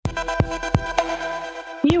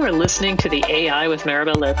You are listening to the AI with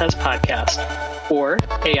Maribel Lopez podcast, or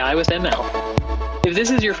AI with ML. If this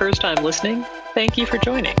is your first time listening, thank you for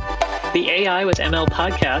joining. The AI with ML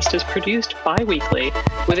podcast is produced bi-weekly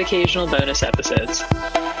with occasional bonus episodes.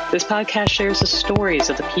 This podcast shares the stories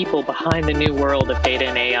of the people behind the new world of data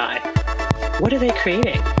and AI. What are they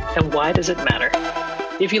creating, and why does it matter?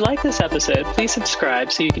 If you like this episode, please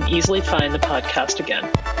subscribe so you can easily find the podcast again.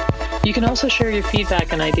 You can also share your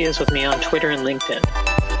feedback and ideas with me on Twitter and LinkedIn.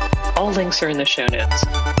 All links are in the show notes.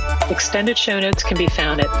 Extended show notes can be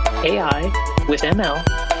found at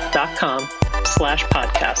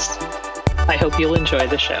aiwithml.com/podcasts. I hope you'll enjoy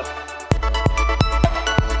the show.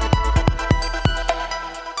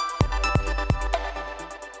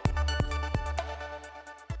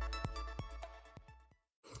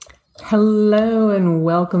 Hello and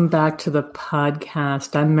welcome back to the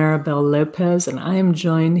podcast. I'm Maribel Lopez and I am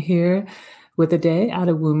joined here with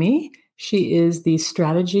Adewunmi. She is the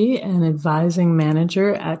strategy and advising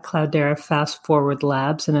manager at Cloudera Fast Forward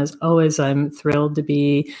Labs. And as always, I'm thrilled to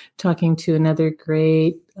be talking to another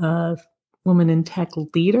great woman in tech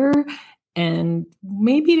leader. And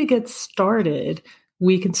maybe to get started,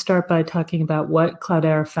 we can start by talking about what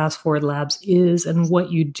Cloudera Fast Forward Labs is and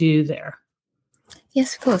what you do there.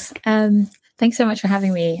 Yes, of course. Thanks so much for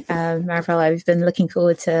having me, Maribel. I've been looking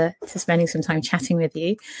forward to spending some time chatting with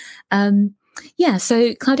you.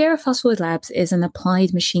 So Cloudera Fast Forward Labs is an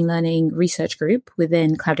applied machine learning research group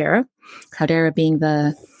within Cloudera, Cloudera being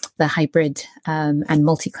the hybrid and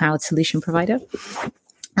multi-cloud solution provider.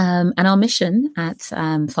 And our mission at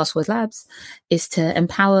Fast Forward Labs is to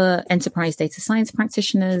empower enterprise data science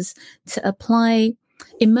practitioners to apply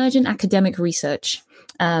emergent academic research,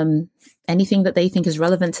 anything that they think is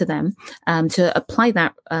relevant to them, to apply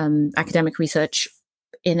that academic research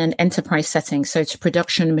in an enterprise setting, so to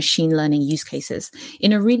production machine learning use cases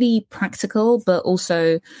in a really practical but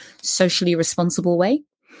also socially responsible way.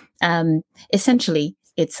 Essentially,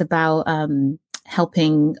 it's about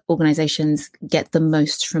helping organizations get the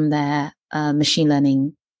most from their machine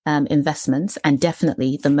learning investments, and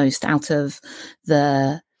definitely the most out of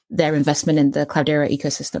their investment in the Cloudera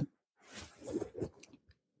ecosystem.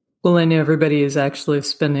 Well, I know everybody is actually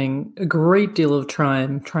spending a great deal of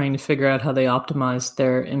time trying to figure out how they optimize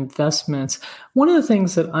their investments. One of the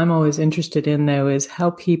things that I'm always interested in, though, is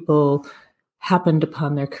how people happened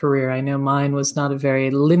upon their career. I know mine was not a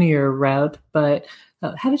very linear route, but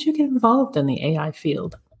how did you get involved in the AI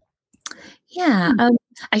field? Yeah,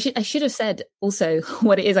 I should have said also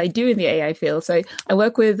what it is I do in the AI field. So I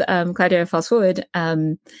work with Cloudera Fast Forward,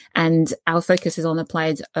 and our focus is on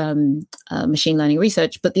applied machine learning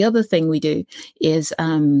research. But the other thing we do is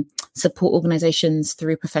support organizations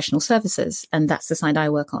through professional services, and that's the side I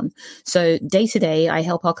work on. So day to day, I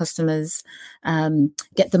help our customers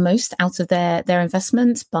get the most out of their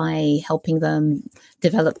investment by helping them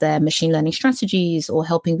develop their machine learning strategies, or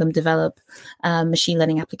helping them develop machine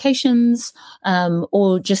learning applications,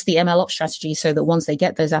 or just the MLOPs strategy, so that once they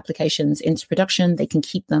get those applications into production, they can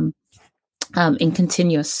keep them in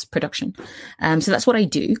continuous production. So that's what I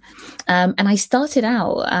do. And I started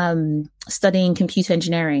out studying computer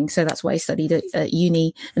engineering. So that's what I studied at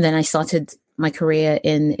uni. And then I started my career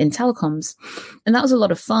in telecoms. And that was a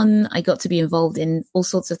lot of fun. I got to be involved in all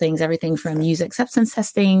sorts of things, everything from user acceptance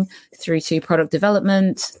testing through to product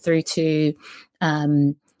development, through to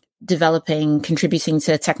contributing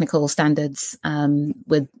to technical standards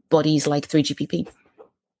with bodies like 3GPP.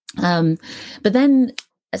 But then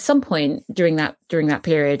at some point during that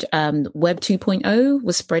period, Web 2.0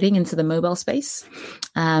 was spreading into the mobile space.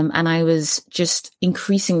 And I was just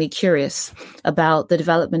increasingly curious about the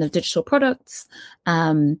development of digital products,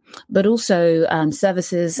 but also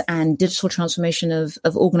services and digital transformation of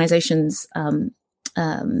organizations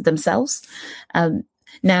themselves.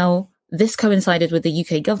 Now, this coincided with the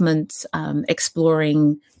UK government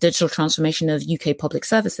exploring digital transformation of UK public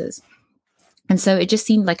services. And so it just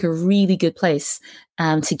seemed like a really good place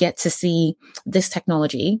to get to see this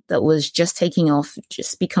technology that was just taking off,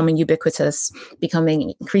 just becoming ubiquitous,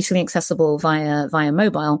 becoming increasingly accessible via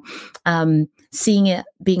mobile, seeing it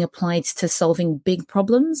being applied to solving big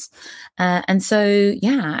problems. And so,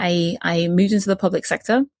 I moved into the public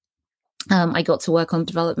sector. I got to work on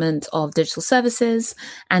development of digital services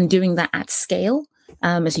and doing that at scale.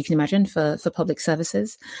 As you can imagine, for public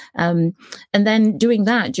services. And then doing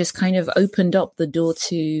that just kind of opened up the door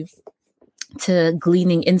to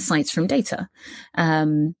gleaning insights from data.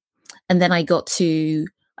 And then I got to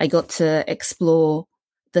explore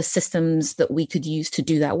the systems that we could use to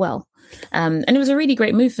do that well. And it was a really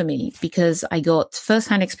great move for me because I got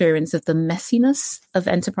firsthand experience of the messiness of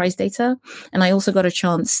enterprise data. And I also got a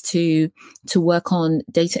chance to work on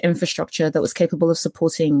data infrastructure that was capable of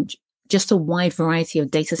supporting just a wide variety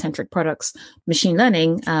of data-centric products, machine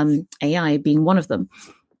learning, AI being one of them.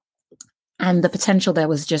 And the potential there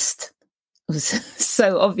was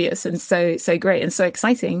so obvious and so great and so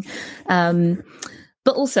exciting.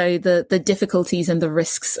 But also the difficulties and the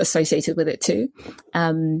risks associated with it too.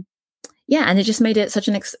 And it just made it such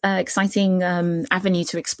an exciting avenue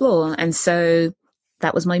to explore. And so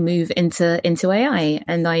that was my move into AI.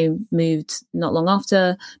 And I moved not long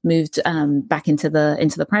after, back into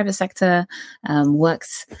the private sector,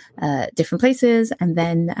 worked different places, and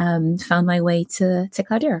then found my way to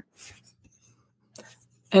Cloudera.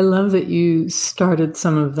 I love that you started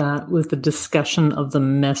some of that with the discussion of the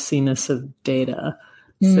messiness of data.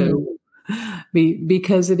 So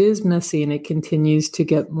because it is messy and it continues to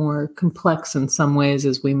get more complex in some ways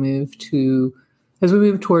as we move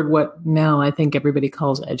toward what now I think everybody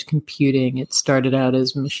calls edge computing. It started out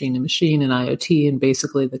as machine to machine and IoT, and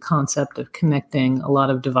basically the concept of connecting a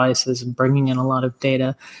lot of devices and bringing in a lot of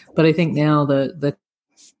data. But I think now the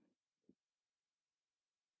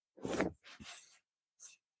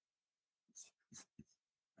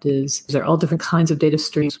is there are all different kinds of data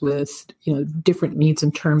streams with different needs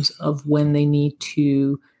in terms of when they need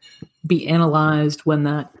to be analyzed, when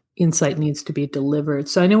that insight needs to be delivered.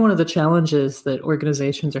 So I know one of the challenges that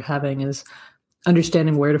organizations are having is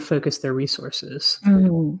understanding where to focus their resources.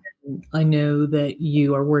 I know that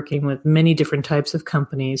you are working with many different types of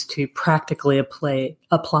companies to practically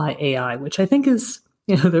apply AI, which I think is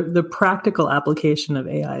the practical application of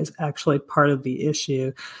AI is actually part of the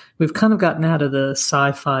issue. We've kind of gotten out of the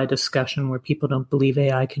sci-fi discussion where people don't believe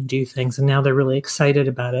AI can do things, and now they're really excited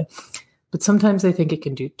about it. But sometimes they think it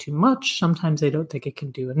can do too much. Sometimes they don't think it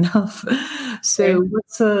can do enough. So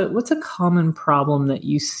what's a common problem that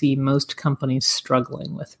you see most companies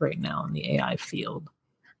struggling with right now in the AI field?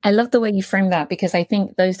 I love the way you frame that, because I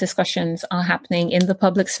think those discussions are happening in the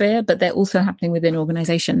public sphere, but they're also happening within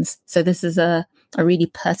organizations. So this is a really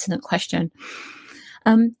pertinent question.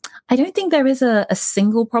 I don't think there is a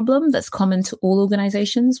single problem that's common to all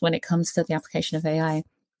organizations when it comes to the application of AI.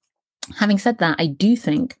 Having said that, I do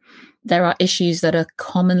think there are issues that are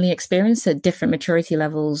commonly experienced at different maturity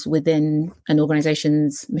levels within an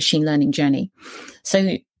organization's machine learning journey.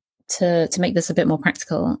 So to make this a bit more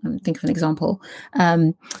practical, think of an example.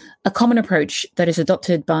 A common approach that is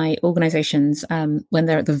adopted by organizations when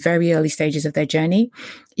they're at the very early stages of their journey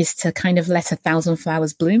is to kind of let 1,000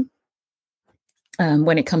 flowers bloom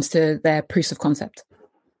when it comes to their proofs of concept.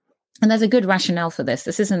 And there's a good rationale for this.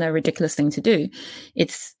 This isn't a ridiculous thing to do.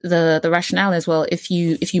 It's the rationale as well. If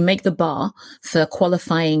you make the bar for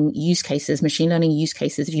qualifying use cases, machine learning use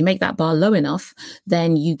cases, if you make that bar low enough,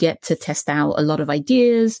 then you get to test out a lot of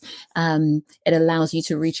ideas. It allows you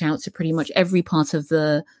to reach out to pretty much every part of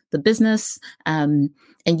the business. And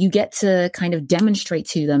you get to kind of demonstrate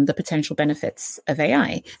to them the potential benefits of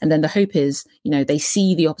AI. And then the hope is, they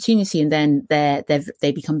see the opportunity and then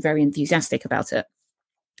they become very enthusiastic about it,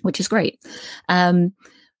 which is great. But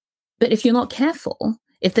if you're not careful,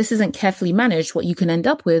 if this isn't carefully managed, what you can end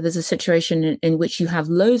up with is a situation in which you have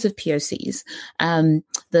loads of POCs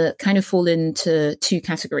that kind of fall into two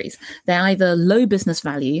categories. They're either low business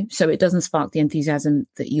value, so it doesn't spark the enthusiasm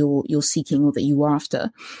that you're seeking or that you are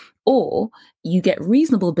after, or you get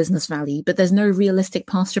reasonable business value, but there's no realistic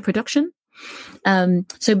path to production.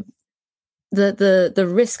 So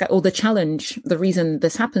the risk or the challenge, the reason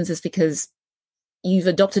this happens is because you've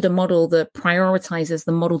adopted a model that prioritizes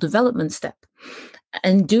the model development step.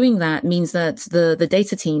 And doing that means that the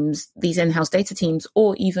data teams, these in-house data teams,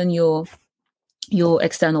 or even your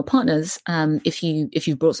external partners, if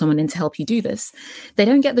you've brought someone in to help you do this, they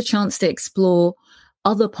don't get the chance to explore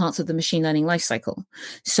other parts of the machine learning lifecycle.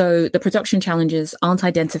 So the production challenges aren't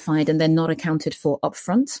identified and they're not accounted for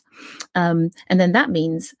upfront. And then that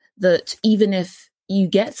means that even if you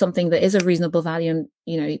get something that is of reasonable value and,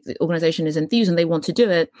 the organization is enthused and they want to do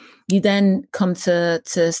it, you then come to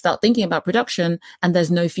start thinking about production and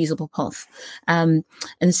there's no feasible path. And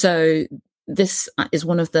so this is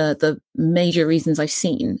one of the major reasons I've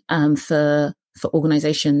seen for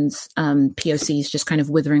organizations, POCs just kind of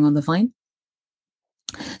withering on the vine.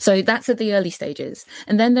 So that's at the early stages.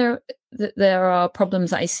 And then there there are problems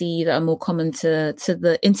that I see that are more common to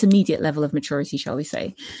the intermediate level of maturity, shall we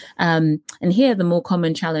say. And here, the more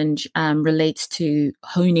common challenge relates to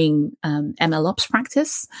honing MLOps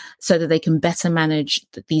practice so that they can better manage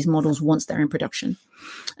these models once they're in production.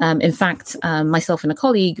 In fact, myself and a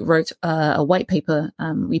colleague wrote a white paper.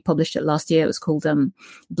 We published it last year. It was called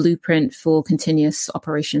Blueprint for Continuous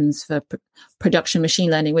Operations for Production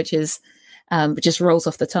Machine Learning, which just rolls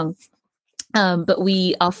off the tongue. But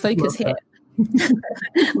our focus here,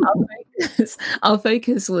 our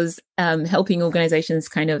focus was helping organizations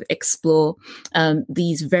kind of explore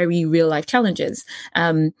these very real life challenges,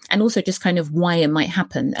 and also just kind of why it might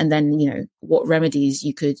happen, and then what remedies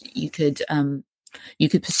you could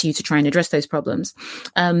pursue to try and address those problems.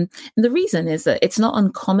 And the reason is that it's not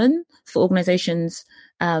uncommon for organizations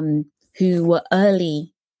who were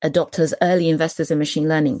early adopters, early investors in machine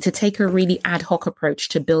learning, to take a really ad hoc approach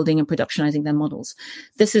to building and productionizing their models.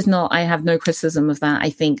 This is not, I have no criticism of that. I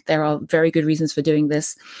think there are very good reasons for doing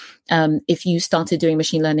this. If you started doing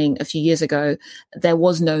machine learning a few years ago, there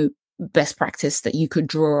was no best practice that you could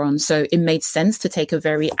draw on. So it made sense to take a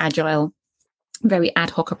very agile, very ad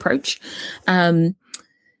hoc approach. But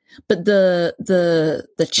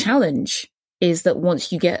the challenge is that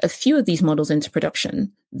once you get a few of these models into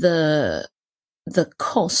production, the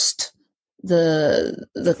cost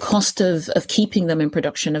of keeping them in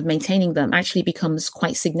production, of maintaining them, actually becomes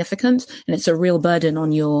quite significant, and it's a real burden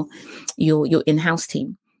on your in-house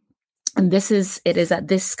team. And it is at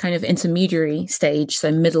this kind of intermediary stage,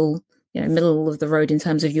 so middle of the road in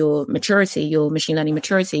terms of your maturity, your machine learning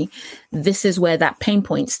maturity. This is where that pain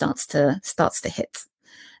point starts to hit.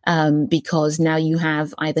 Because now you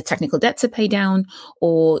have either technical debt to pay down,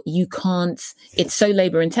 or it's so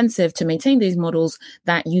labor intensive to maintain these models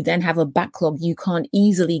that you then have a backlog. You can't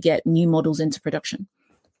easily get new models into production,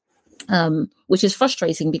 which is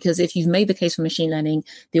frustrating, because if you've made the case for machine learning,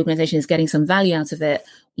 the organization is getting some value out of it.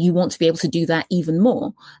 You want to be able to do that even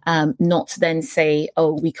more, not then say,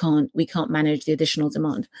 oh, we can't manage the additional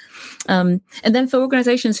demand. And then for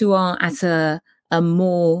organizations who are at a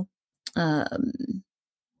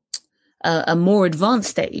more advanced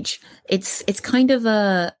stage, it's kind of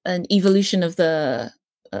an evolution of the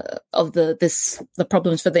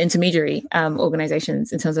problems for the intermediary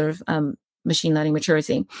organizations in terms of machine learning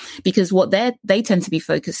maturity, because what they tend to be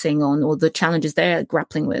focusing on, or the challenges they're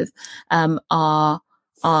grappling with, are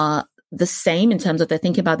the same in terms of they're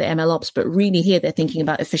thinking about the MLOps, but really here they're thinking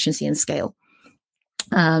about efficiency and scale.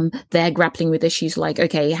 They're grappling with issues like,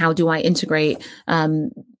 okay, how do I integrate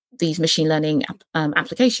these machine learning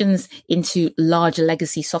applications into large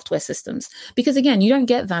legacy software systems? Because again, you don't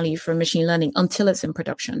get value from machine learning until it's in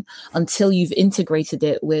production, until you've integrated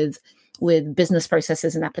it with business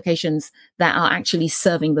processes and applications that are actually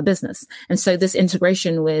serving the business. And so this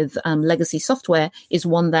integration with legacy software is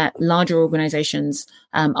one that larger organizations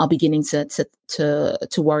are beginning to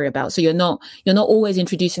worry about. So you're not always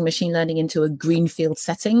introducing machine learning into a greenfield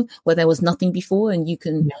setting where there was nothing before, and you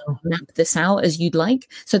can map this out as you'd like.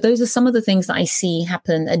 So those are some of the things that I see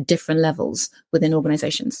happen at different levels within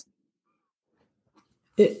organizations.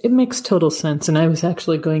 It makes total sense. And I was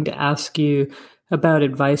actually going to ask you about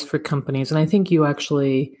advice for companies. And I think you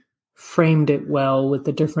actually framed it well with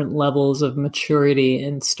the different levels of maturity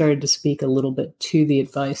and started to speak a little bit to the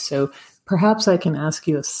advice. So perhaps I can ask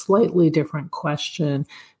you a slightly different question,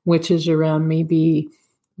 which is around, maybe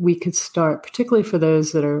we could start, particularly for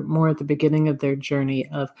those that are more at the beginning of their journey,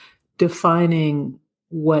 of defining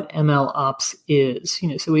what MLOps is.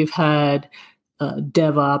 So we've had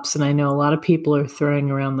DevOps, and I know a lot of people are throwing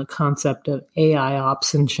around the concept of AI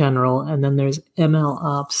ops in general, and then there's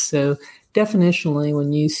MLOps. So definitionally,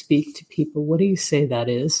 when you speak to people, what do you say that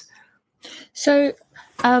is? So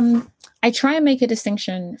I try and make a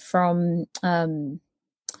distinction from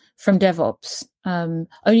DevOps,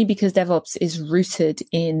 only because DevOps is rooted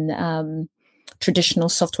in traditional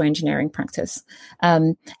software engineering practice.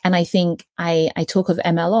 And I think I talk of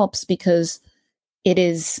MLOps because it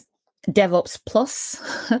is DevOps plus.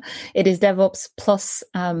 It is DevOps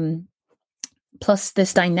plus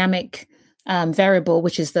this dynamic variable,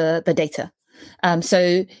 which is the data.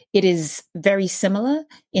 So it is very similar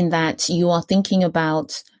in that you are thinking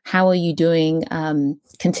about how are you doing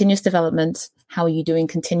continuous development, how are you doing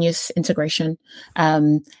continuous integration,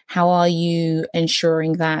 how are you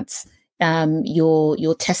ensuring that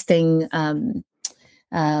you're testing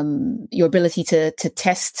your ability to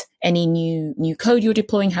test any new code you're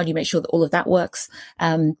deploying. How do you make sure that all of that works?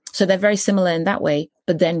 So they're very similar in that way,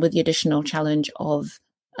 but then with the additional challenge of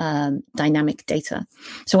dynamic data.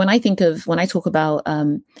 So when I talk about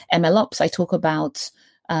MLOps, I talk about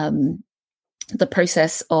the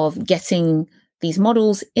process of getting these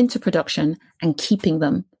models into production and keeping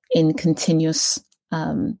them in continuous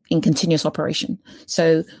operation.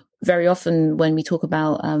 So very often when we talk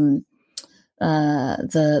about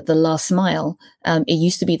the last mile, it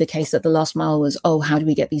used to be the case that the last mile was, how do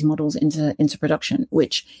we get these models into production,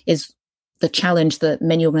 which is the challenge that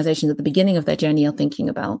many organizations at the beginning of their journey are thinking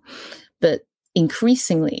about. But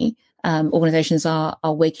increasingly, organizations are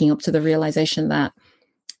waking up to the realization that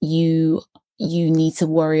you need to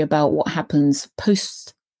worry about what happens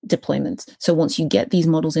post deployment. So once you get these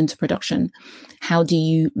models into production, how do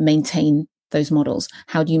you maintain those models?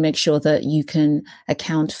 How do you make sure that you can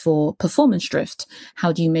account for performance drift?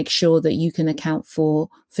 How do you make sure that you can account for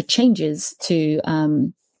changes to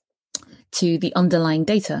the underlying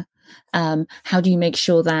data? How do you make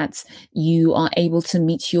sure that you are able to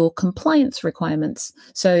meet your compliance requirements?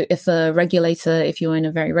 So if you're in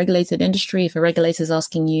a very regulated industry, if a regulator is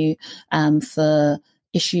asking you for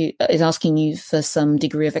some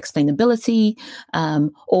degree of explainability,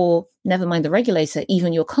 or never mind the regulator,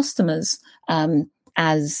 even your customers,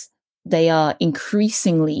 as they are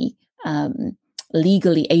increasingly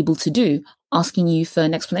legally able to do, asking you for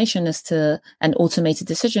an explanation as to an automated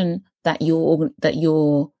decision that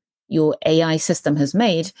your AI system has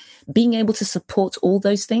made, being able to support all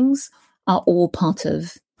those things are all part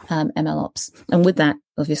of MLOps. And with that,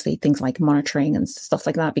 obviously, things like monitoring and stuff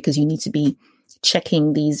like that, because you need to be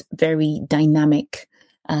checking these very dynamic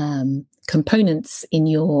components in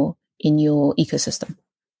your ecosystem.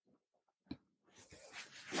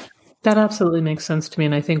 That absolutely makes sense to me.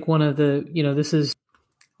 And I think one of the,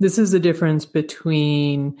 this is the difference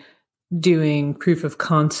between doing proof of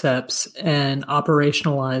concepts and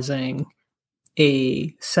operationalizing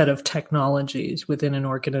a set of technologies within an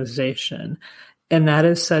organization. And that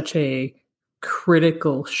is such a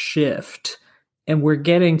critical shift. And we're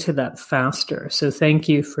getting to that faster. So thank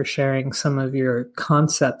you for sharing some of your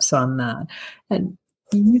concepts on that. And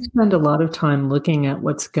you spend a lot of time looking at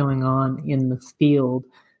what's going on in the field.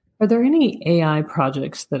 Are there any AI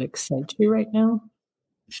projects that excite you right now?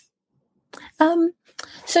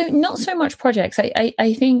 So not so much projects.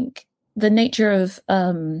 I think the nature of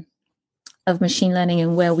machine learning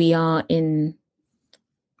and where we are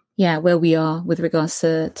with regards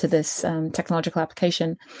to this technological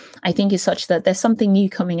application, I think is such that there's something new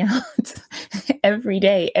coming out every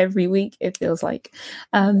day, every week, it feels like.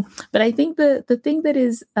 But I think the thing that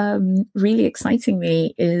is really exciting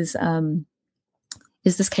me is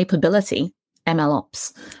this capability,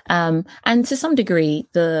 MLOps, and to some degree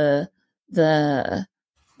the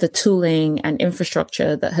tooling and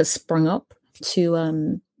infrastructure that has sprung up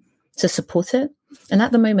to support it. And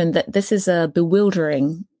at the moment, that this is a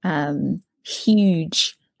bewildering,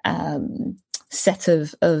 huge set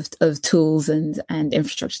of tools and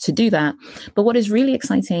infrastructure to do that. But what is really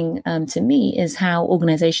exciting to me is how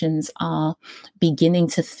organizations are beginning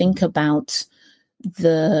to think about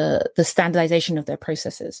the standardization of their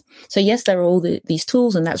processes. So yes, there are all these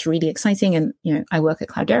tools, and that's really exciting. And I work at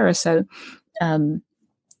Cloudera, so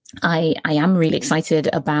I am really excited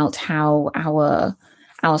about how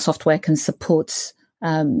our software can support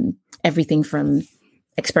everything from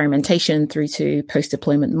experimentation through to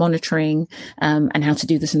post-deployment monitoring, and how to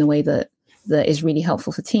do this in a way that is really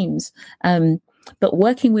helpful for teams. But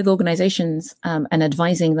working with organizations and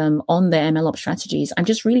advising them on their MLOps strategies, I'm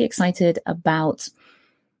just really excited about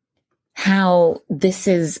how this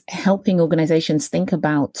is helping organizations think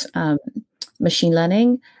about machine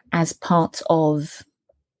learning as part of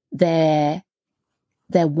their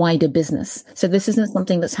wider business. So this isn't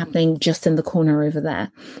something that's happening just in the corner over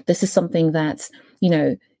there. This is something that,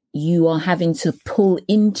 you are having to pull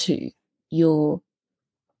into your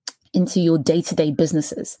day-to-day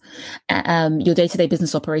businesses, your day-to-day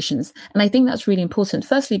business operations. And I think that's really important,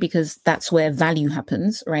 firstly, because that's where value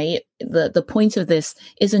happens, right? The point of this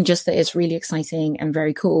isn't just that it's really exciting and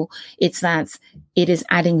very cool. It's that it is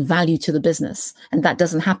adding value to the business. And that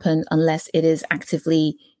doesn't happen unless it is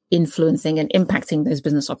actively influencing and impacting those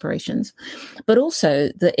business operations. But also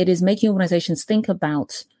that it is making organizations think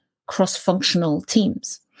about cross-functional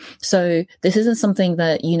teams. So this isn't something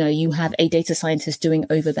that, you have a data scientist doing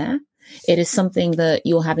over there. It is something that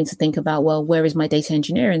you're having to think about, well, where is my data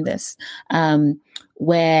engineer in this?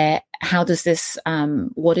 How does this,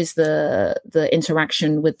 what is the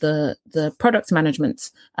interaction with the product management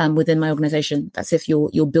within my organization? That's if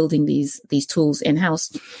you're building these tools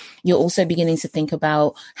in-house. You're also beginning to think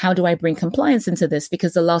about, how do I bring compliance into this?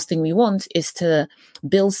 Because the last thing we want is to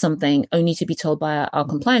build something only to be told by our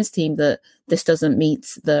compliance team that this doesn't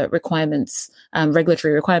meet the requirements,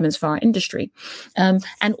 regulatory requirements for our industry. And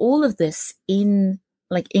all of this in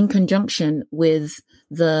like in conjunction with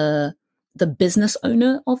the business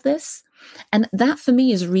owner of this. And that for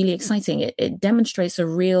me is really exciting. It demonstrates a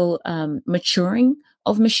real maturing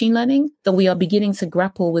of machine learning, that we are beginning to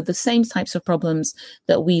grapple with the same types of problems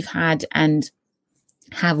that we've had and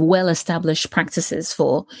have well-established practices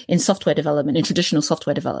for in software development, in traditional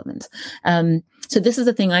software development. So this is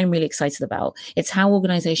the thing I'm really excited about. It's how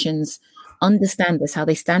organizations understand this, how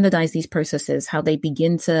they standardize these processes, how they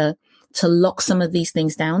begin to lock some of these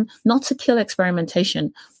things down, not to kill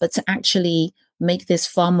experimentation, but to actually make this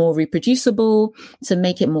far more reproducible, to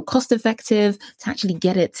make it more cost effective, to actually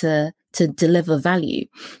get it to deliver value.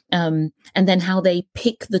 And then how they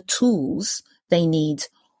pick the tools they need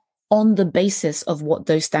on the basis of what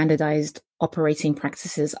those standardized operating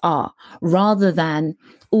practices are, rather than,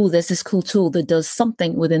 oh, there's this cool tool that does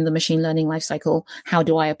something within the machine learning lifecycle. How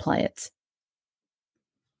do I apply it?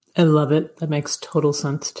 I love it. That makes total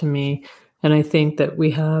sense to me. And I think that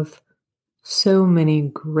we have so many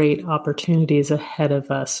great opportunities ahead of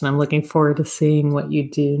us. And I'm looking forward to seeing what you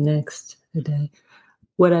do next today.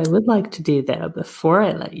 What I would like to do, though, before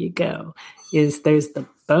I let you go, is there's the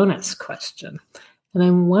bonus question. And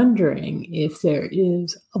I'm wondering if there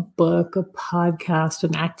is a book, a podcast,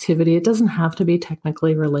 an activity, it doesn't have to be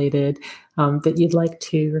technically related, that you'd like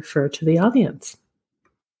to refer to the audience.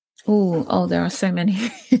 Oh, there are so many.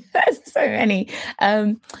 So many.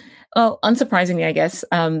 Well, unsurprisingly, I guess,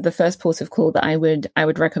 the first port of call that I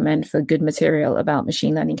would recommend for good material about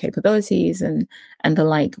machine learning capabilities and the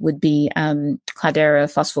like would be Cloudera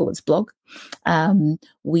Fast Forward's blog.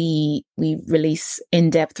 We release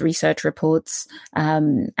in-depth research reports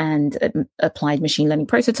and applied machine learning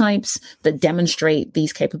prototypes that demonstrate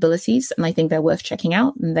these capabilities, and I think they're worth checking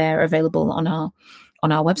out, and they're available on our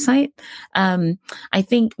website. I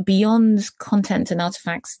think beyond content and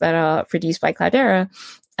artifacts that are produced by Cloudera,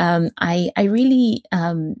 I really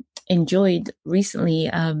enjoyed recently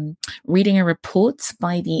reading a report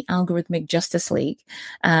by the Algorithmic Justice League.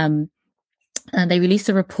 And they released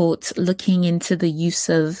a report looking into the use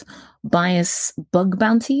of bias bug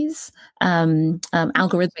bounties,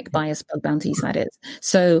 algorithmic bias bug bounties, that is.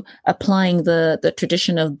 So applying the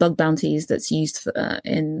tradition of bug bounties that's used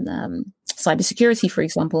in cybersecurity, for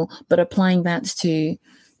example, but applying that to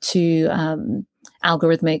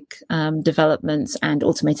algorithmic development and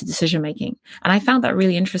automated decision making. And I found that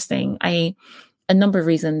really interesting. A number of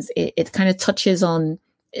reasons. It kind of touches on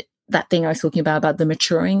that thing I was talking about the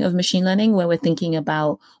maturing of machine learning, where we're thinking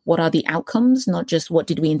about what are the outcomes, not just what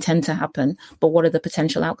did we intend to happen, but what are the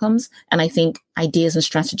potential outcomes. And I think ideas and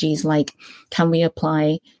strategies like, can we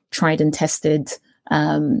apply tried and tested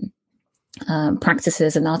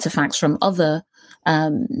practices and artifacts from other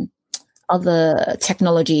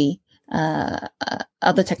technologies?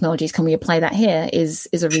 Can we apply that here? Is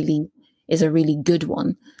a really good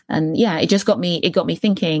one. And yeah, it got me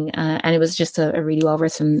thinking, and it was just a really well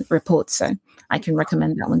written report. So I can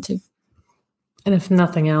recommend that one too. And if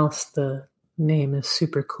nothing else, the name is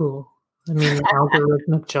super cool. I mean,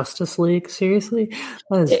 Algorithmic Justice League, seriously?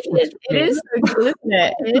 It is so cool, isn't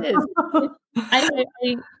it? It is.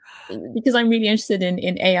 Because I'm really interested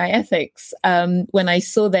in AI ethics. When I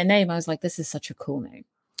saw their name, I was like, this is such a cool name.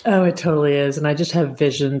 Oh, it totally is. And I just have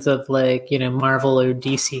visions of Marvel or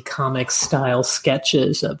DC Comics style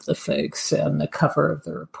sketches of the folks on the cover of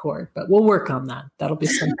the report. But we'll work on that. That'll be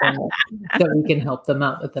something that we can help them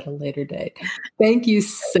out with at a later date. Thank you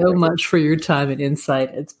so much for your time and insight.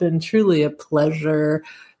 It's been truly a pleasure.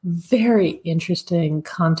 Very interesting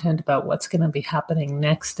content about what's going to be happening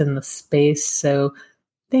next in the space. So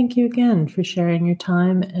thank you again for sharing your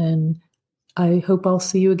time. And I hope I'll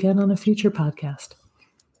see you again on a future podcast.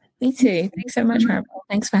 Me too. Thanks so much, Maribel.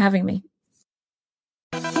 Thanks for having me.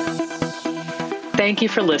 Thank you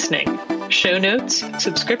for listening. Show notes,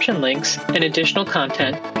 subscription links, and additional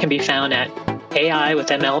content can be found at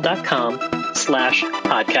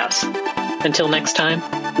aiwithml.com/podcast. Until next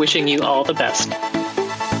time, wishing you all the best.